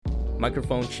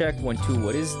Microphone check, 1, 2,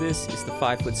 what is this? It's the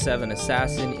 5'7"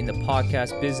 assassin in the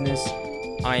podcast business.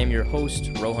 I am your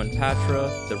host, Rohan Patra,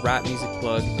 the rap music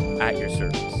plug at your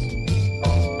service.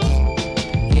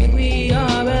 Here we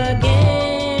are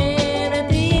again at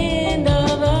the end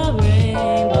of a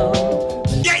rainbow.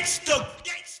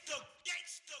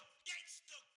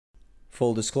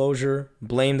 Full disclosure,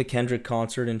 blame the Kendrick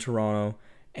concert in Toronto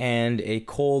and a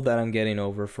cold that I'm getting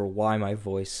over for why my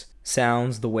voice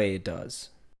sounds the way it does.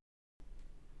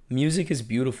 Music is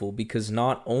beautiful because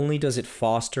not only does it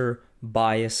foster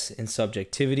bias and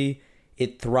subjectivity,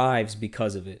 it thrives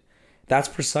because of it. That's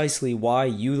precisely why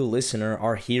you, the listener,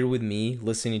 are here with me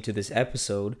listening to this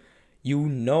episode. You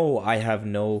know I have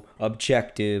no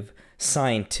objective,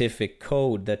 scientific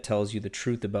code that tells you the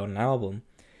truth about an album.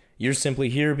 You're simply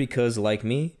here because, like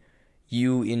me,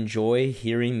 you enjoy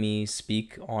hearing me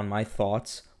speak on my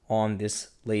thoughts on this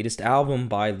latest album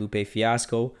by Lupe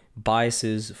Fiasco,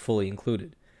 biases fully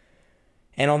included.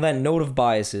 And on that note of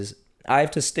biases, I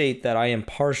have to state that I am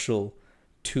partial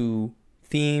to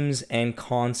themes and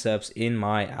concepts in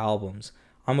my albums.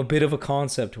 I'm a bit of a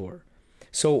concept whore.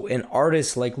 So an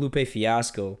artist like Lupe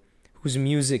Fiasco, whose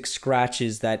music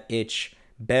scratches that itch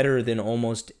better than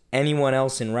almost anyone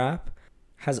else in rap,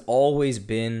 has always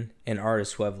been an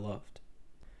artist who I've loved.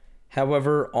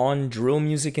 However, on Drill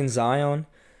Music in Zion,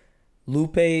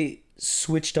 Lupe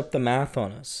switched up the math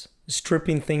on us,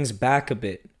 stripping things back a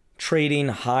bit, trading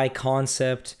high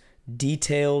concept,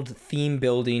 detailed theme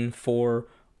building for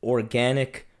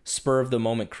organic,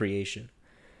 spur-of-the-moment creation.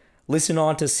 Listen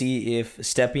on to see if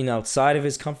stepping outside of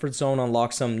his comfort zone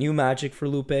unlocked some new magic for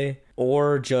Lupe,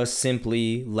 or just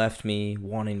simply left me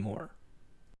wanting more.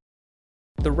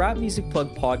 The Rap Music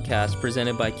Plug podcast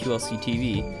presented by QLC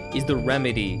TV is the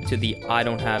remedy to the I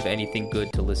don't have anything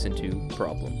good to listen to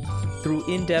problem. Through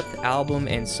in-depth album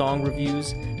and song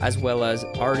reviews, as well as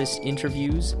artist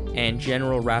interviews and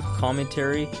general rap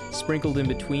commentary sprinkled in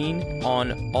between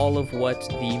on all of what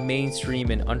the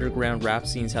mainstream and underground rap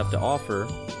scenes have to offer,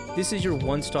 this is your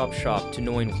one-stop shop to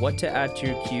knowing what to add to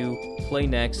your queue, play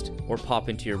next, or pop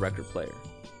into your record player.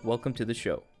 Welcome to the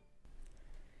show.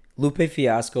 Lupe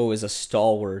Fiasco is a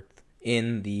stalwart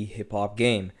in the hip-hop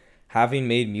game, having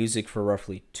made music for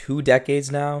roughly 2 decades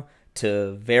now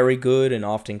to very good and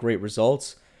often great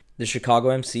results. The Chicago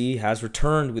MC has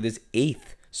returned with his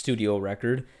 8th studio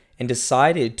record and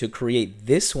decided to create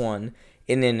this one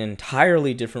in an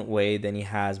entirely different way than he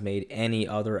has made any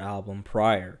other album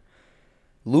prior.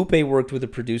 Lupe worked with a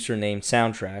producer named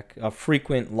Soundtrack, a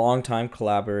frequent longtime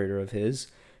collaborator of his,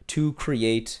 to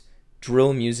create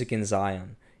Drill Music in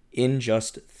Zion in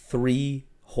just 3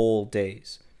 whole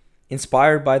days.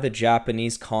 Inspired by the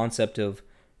Japanese concept of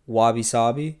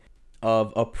wabi-sabi,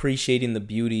 of appreciating the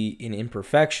beauty in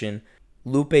imperfection,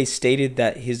 Lupe stated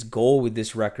that his goal with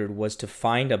this record was to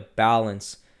find a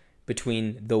balance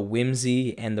between the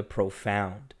whimsy and the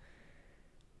profound.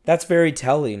 That's very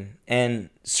telling and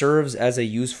serves as a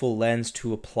useful lens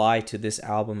to apply to this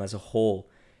album as a whole.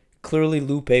 Clearly,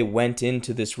 Lupe went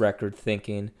into this record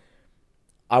thinking,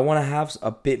 I want to have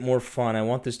a bit more fun. I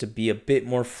want this to be a bit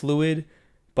more fluid,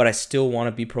 but I still want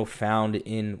to be profound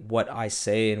in what I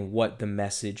say and what the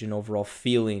message and overall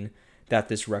feeling that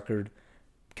this record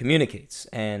communicates.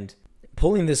 And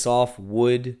pulling this off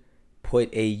would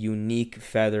put a unique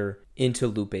feather into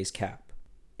Lupe's cap.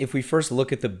 If we first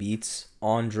look at the beats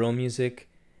on Drill Music,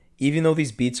 even though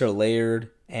these beats are layered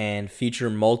and feature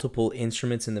multiple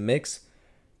instruments in the mix,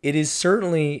 it is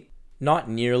certainly not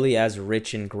nearly as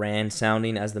rich and grand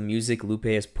sounding as the music Lupe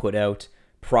has put out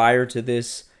prior to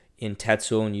this in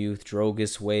Tetsuo and Youth,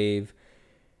 Drogas Wave.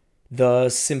 The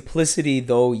simplicity,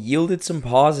 though, yielded some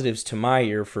positives to my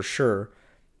ear for sure.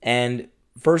 And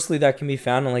firstly, that can be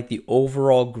found in the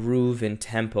overall groove and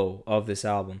tempo of this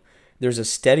album. There's a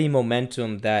steady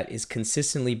momentum that is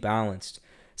consistently balanced.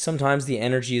 Sometimes the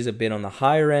energy is a bit on the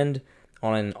higher end,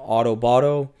 on an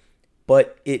auto-botto,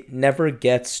 but it never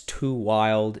gets too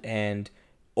wild and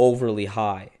overly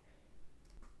high.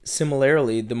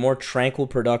 Similarly, the more tranquil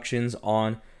productions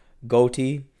on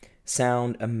Goti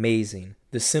sound amazing.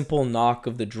 The simple knock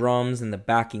of the drums and the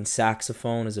backing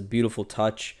saxophone is a beautiful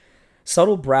touch.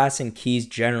 Subtle brass and keys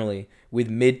generally, with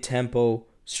mid-tempo,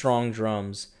 strong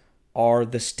drums, are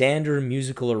the standard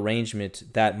musical arrangement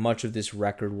that much of this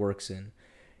record works in.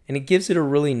 And it gives it a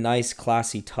really nice,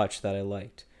 classy touch that I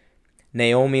liked.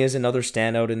 Naomi is another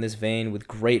standout in this vein with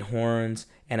great horns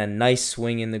and a nice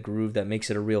swing in the groove that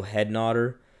makes it a real head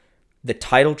nodder. The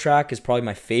title track is probably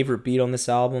my favorite beat on this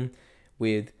album,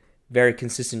 with very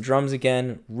consistent drums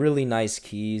again, really nice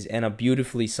keys, and a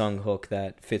beautifully sung hook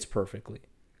that fits perfectly.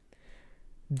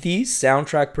 These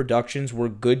soundtrack productions were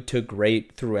good to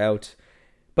great throughout,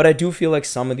 but I do feel like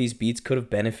some of these beats could have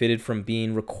benefited from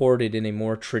being recorded in a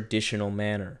more traditional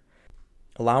manner,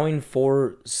 allowing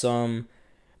for some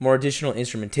more additional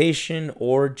instrumentation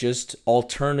or just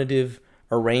alternative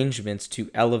arrangements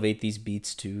to elevate these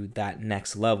beats to that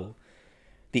next level.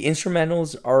 The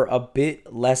instrumentals are a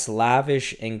bit less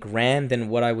lavish and grand than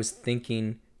what I was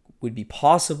thinking would be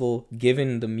possible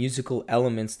given the musical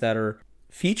elements that are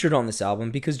featured on this album,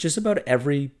 because just about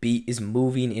every beat is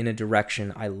moving in a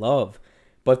direction I love,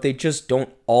 but they just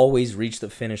don't always reach the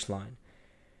finish line.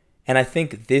 And I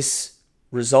think this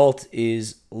result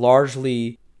is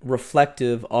largely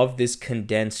reflective of this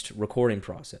condensed recording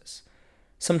process.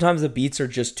 Sometimes the beats are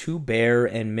just too bare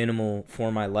and minimal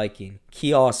for my liking.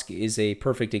 Kiosk is a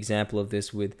perfect example of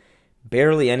this, with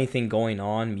barely anything going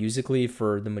on musically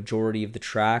for the majority of the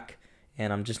track,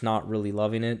 and I'm just not really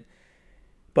loving it.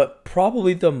 But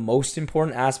probably the most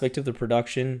important aspect of the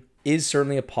production is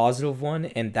certainly a positive one,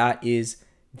 and that is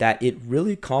that it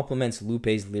really complements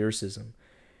Lupe's lyricism.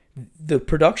 The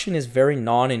production is very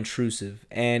non-intrusive,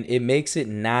 and it makes it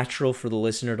natural for the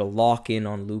listener to lock in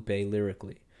on Lupe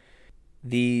lyrically.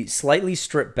 The slightly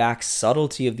stripped back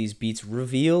subtlety of these beats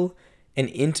reveal an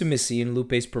intimacy in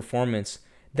Lupe's performance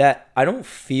that I don't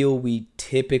feel we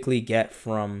typically get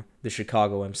from the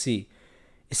Chicago MC.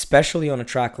 Especially on a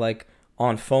track like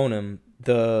On Phonum,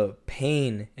 the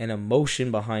pain and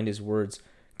emotion behind his words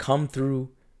come through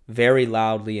very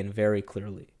loudly and very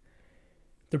clearly.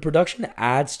 The production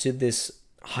adds to this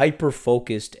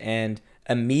hyper-focused and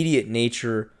immediate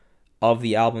nature of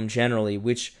the album generally,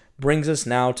 which brings us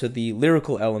now to the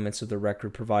lyrical elements of the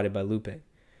record provided by Lupe.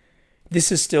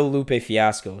 This is still Lupe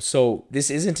Fiasco, so this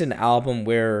isn't an album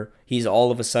where he's all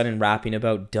of a sudden rapping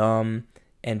about dumb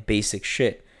and basic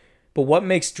shit. But what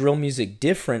makes drill music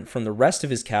different from the rest of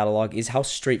his catalog is how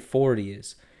straightforward he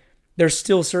is. There's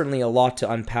still certainly a lot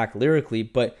to unpack lyrically,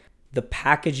 but the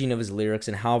packaging of his lyrics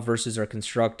and how verses are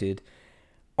constructed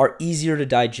are easier to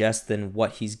digest than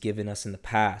what he's given us in the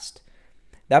past.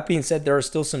 That being said, there are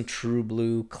still some true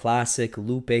blue, classic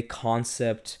Lupe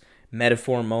concept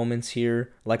metaphor moments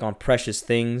here, like on Precious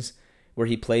Things, where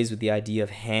he plays with the idea of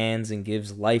hands and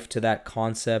gives life to that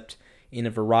concept in a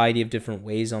variety of different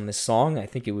ways on this song. I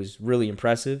think it was really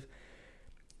impressive.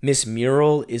 Miss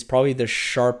Mural is probably the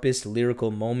sharpest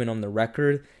lyrical moment on the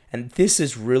record, and this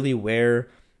is really where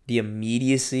the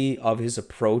immediacy of his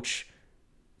approach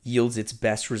yields its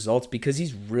best results, because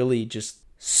he's really just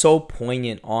so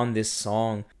poignant on this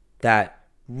song that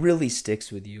really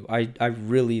sticks with you. I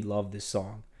really love this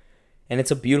song. And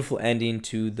it's a beautiful ending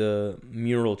to the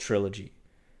Mural trilogy.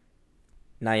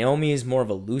 Naomi is more of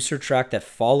a looser track that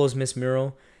follows Miss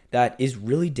Mural that is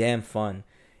really damn fun.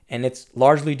 And it's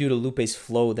largely due to Lupe's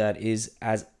flow that is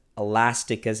as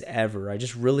elastic as ever. I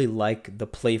just really like the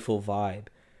playful vibe.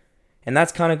 And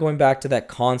that's kind of going back to that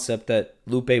concept that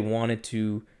Lupe wanted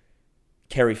to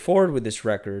carry forward with this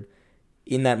record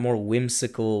in that more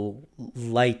whimsical,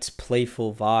 light,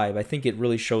 playful vibe. I think it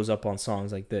really shows up on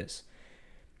songs like this.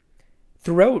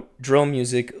 Throughout drill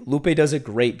music, Lupe does a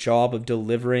great job of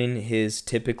delivering his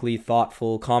typically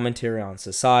thoughtful commentary on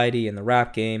society and the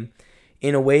rap game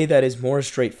in a way that is more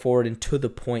straightforward and to the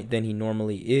point than he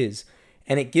normally is.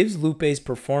 And it gives Lupe's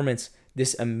performance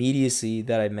this immediacy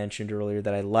that I mentioned earlier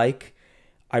that I like.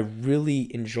 I really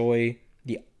enjoy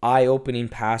the eye-opening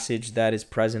passage that is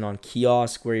present on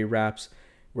Kiosk, where he raps,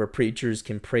 where preachers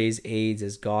can praise AIDS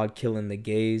as God killing the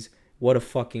gays. What a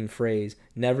fucking phrase.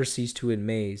 Never cease to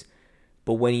amaze.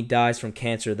 But when he dies from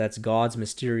cancer, that's God's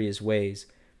mysterious ways.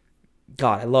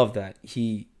 God, I love that.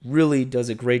 He really does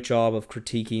a great job of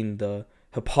critiquing the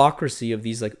hypocrisy of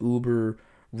these like uber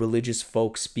religious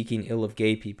folks speaking ill of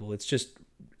gay people. It's just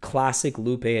classic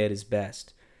Lupe at his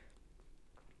best.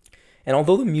 And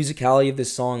although the musicality of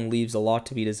this song leaves a lot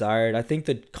to be desired, I think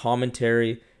the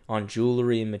commentary on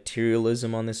jewelry and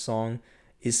materialism on this song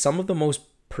is some of the most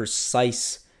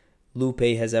precise Lupe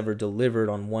has ever delivered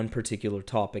on one particular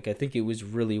topic. I think it was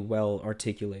really well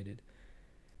articulated.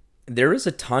 There is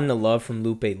a ton to love from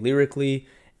Lupe lyrically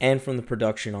and from the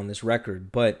production on this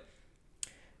record, but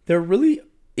there really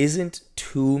isn't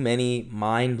too many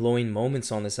mind-blowing moments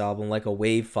on this album like a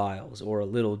Wave Files or a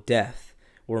Little Death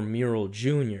or Mural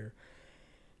Jr.,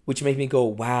 which make me go,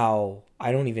 wow,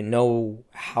 I don't even know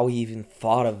how he even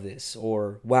thought of this,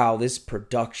 or wow, this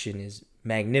production is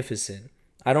magnificent.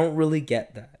 I don't really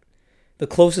get that. The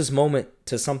closest moment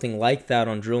to something like that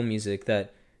on drill music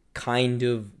that kind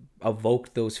of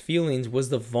evoked those feelings was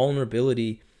the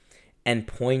vulnerability and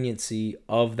poignancy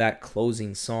of that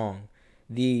closing song.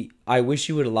 The I wish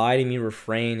you would lie to me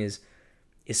refrain is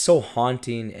is so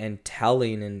haunting and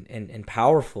telling and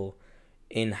powerful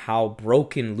in how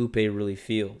broken Lupe really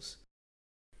feels.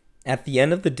 At the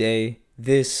end of the day,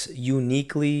 this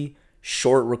uniquely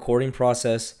short recording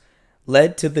process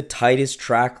led to the tightest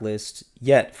track list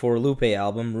yet for a Lupe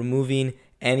album, removing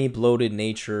any bloated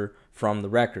nature from the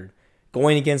record.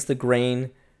 Going against the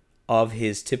grain of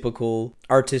his typical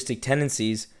artistic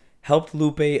tendencies helped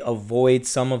Lupe avoid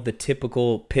some of the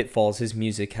typical pitfalls his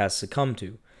music has succumbed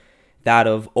to. That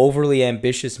of overly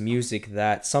ambitious music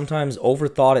that sometimes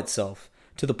overthought itself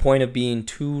to the point of being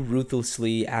too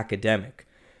ruthlessly academic.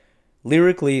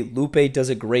 Lyrically, Lupe does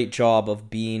a great job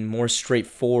of being more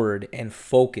straightforward and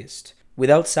focused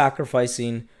without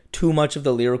sacrificing too much of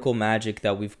the lyrical magic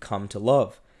that we've come to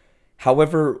love.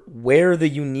 However, where the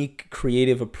unique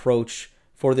creative approach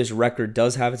for this record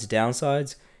does have its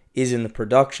downsides is in the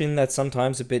production that's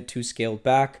sometimes a bit too scaled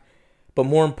back, but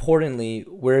more importantly,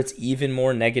 where it's even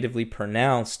more negatively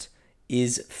pronounced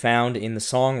is found in the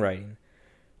songwriting.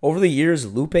 Over the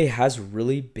years, Lupe has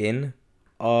really been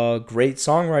a great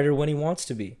songwriter when he wants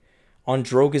to be. On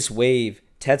Drogas Wave,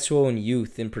 Tetsuo and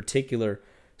Youth in particular,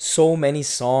 so many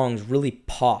songs really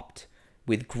popped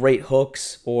with great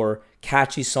hooks or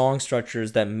catchy song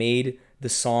structures that made the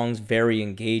songs very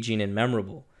engaging and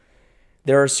memorable.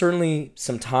 There are certainly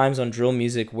some times on drill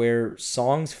music where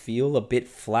songs feel a bit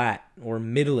flat or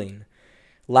middling,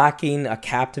 lacking a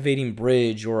captivating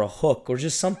bridge or a hook or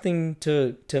just something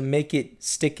to make it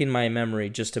stick in my memory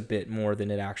just a bit more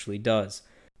than it actually does.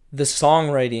 The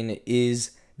songwriting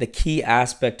is the key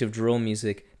aspect of drill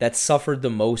music that suffered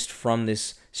the most from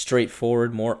this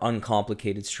straightforward, more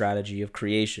uncomplicated strategy of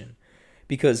creation.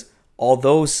 Because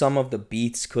although some of the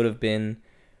beats could have been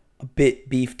a bit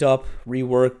beefed up,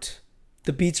 reworked,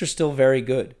 the beats are still very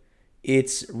good.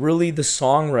 It's really the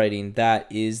songwriting that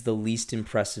is the least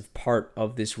impressive part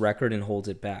of this record and holds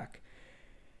it back.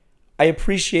 I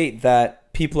appreciate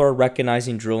that people are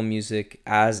recognizing drill music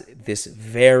as this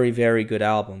very, very good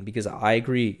album because I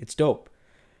agree it's dope.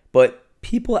 But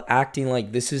people acting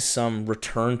like this is some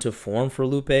return to form for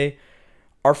Lupe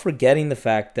are forgetting the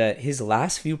fact that his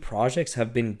last few projects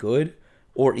have been good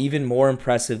or even more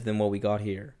impressive than what we got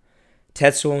here.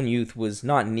 Tetsuo and Youth was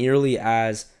not nearly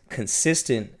as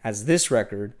consistent as this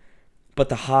record, but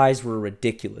the highs were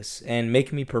ridiculous and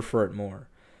make me prefer it more.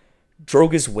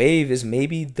 Drogas Wave is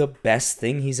maybe the best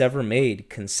thing he's ever made,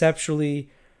 conceptually,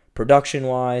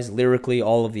 production-wise, lyrically,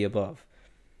 all of the above.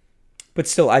 But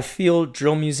still, I feel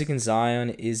Drill Music in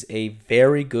Zion is a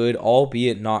very good,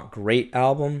 albeit not great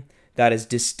album that is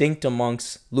distinct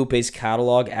amongst Lupe's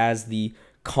catalog as the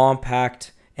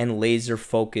compact and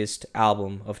laser-focused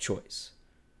album of choice.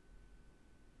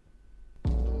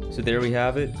 So there we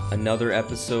have it, another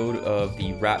episode of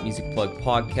the Rap Music Plug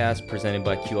podcast presented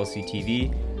by QLC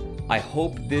TV. I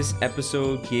hope this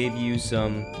episode gave you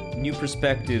some new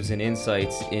perspectives and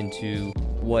insights into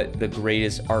what the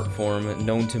greatest art form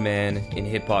known to man in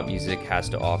hip-hop music has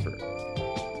to offer.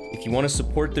 If you want to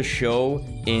support the show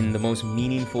in the most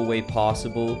meaningful way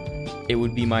possible, it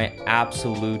would be my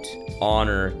absolute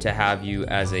honor to have you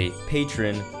as a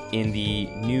patron in the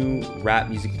new Rap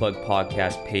Music Plug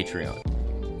podcast Patreon.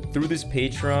 Through this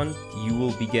Patreon, you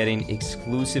will be getting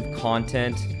exclusive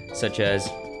content such as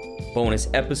bonus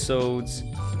episodes,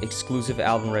 exclusive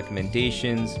album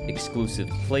recommendations, exclusive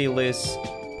playlists,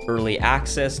 early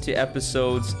access to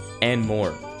episodes, and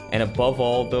more. And above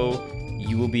all, though,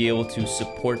 you will be able to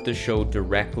support the show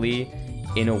directly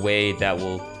in a way that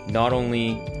will not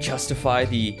only justify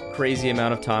the crazy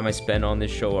amount of time I spend on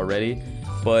this show already,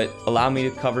 but allow me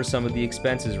to cover some of the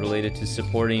expenses related to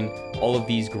supporting all of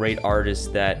these great artists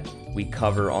that we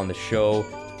cover on the show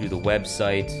through the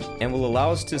website, and will allow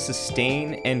us to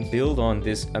sustain and build on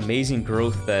this amazing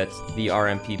growth that the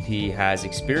RMPP has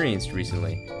experienced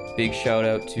recently. Big shout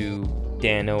out to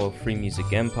Dano of Free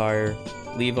Music Empire,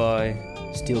 Levi,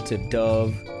 Steel Tip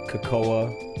Dove,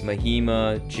 Kakoa,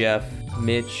 Mahima, Jeff,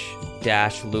 Mitch,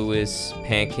 Dash Lewis,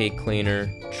 Pancake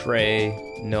Cleaner, Trey,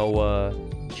 Noah,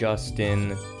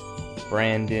 Justin,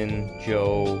 Brandon,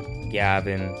 Joe,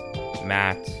 Gavin,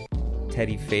 Matt,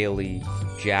 Teddy Faley,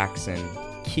 Jackson,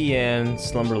 Kian,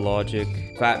 Slumber Logic,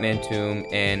 Fatman Tomb,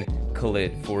 and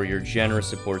Khalid for your generous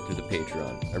support through the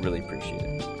Patreon. I really appreciate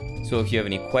it. So if you have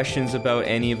any questions about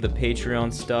any of the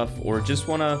Patreon stuff, or just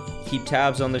want to keep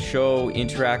tabs on the show,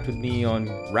 interact with me on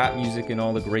rap music and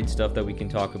all the great stuff that we can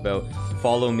talk about,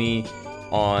 follow me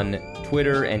on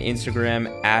Twitter and Instagram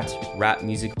at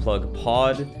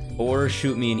rapmusicplugpod, or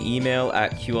shoot me an email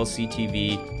at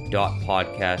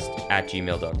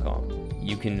qlctv.podcast@gmail.com.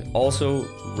 You can also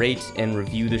rate and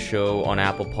review the show on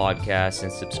Apple Podcasts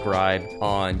and subscribe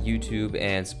on YouTube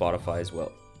and Spotify as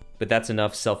well. But that's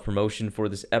enough self-promotion for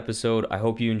this episode. I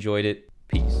hope you enjoyed it.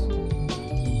 Peace.